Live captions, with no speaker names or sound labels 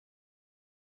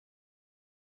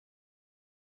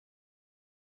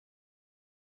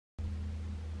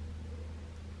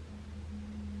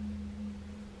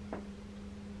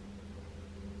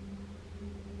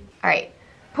All right,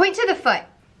 point to the foot.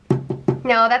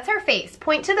 No, that's our face.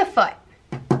 Point to the foot.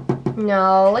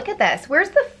 No, look at this. Where's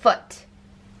the foot?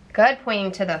 Good,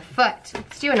 pointing to the foot.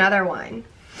 Let's do another one.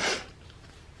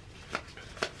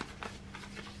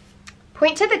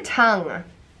 Point to the tongue.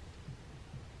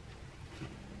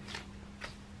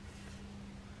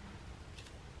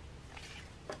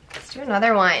 Let's do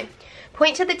another one.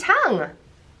 Point to the tongue.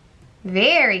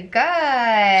 Very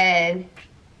good.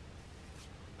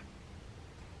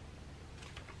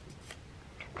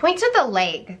 Point to the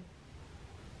leg.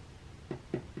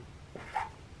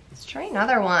 Let's try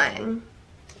another one.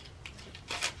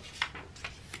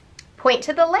 Point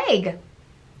to the leg.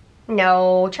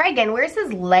 No, try again. Where's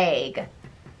his leg?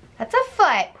 That's a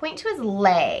foot. Point to his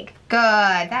leg. Good,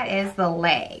 that is the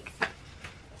leg.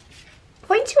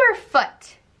 Point to her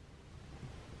foot.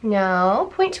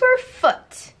 No, point to her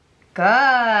foot. Good,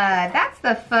 that's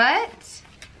the foot.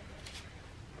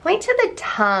 Point to the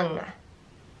tongue.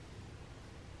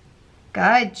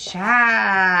 Good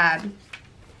job.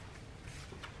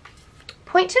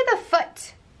 Point to the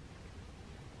foot.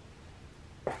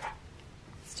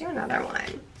 Let's do another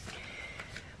one.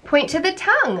 Point to the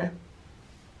tongue.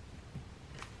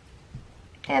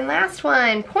 And last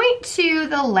one, point to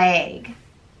the leg.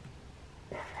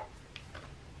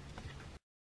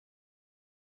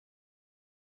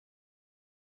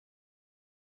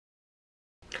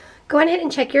 Go ahead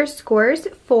and check your scores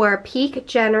for PEAK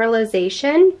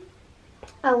Generalization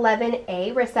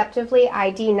 11A, Receptively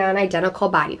ID non-identical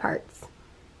body parts.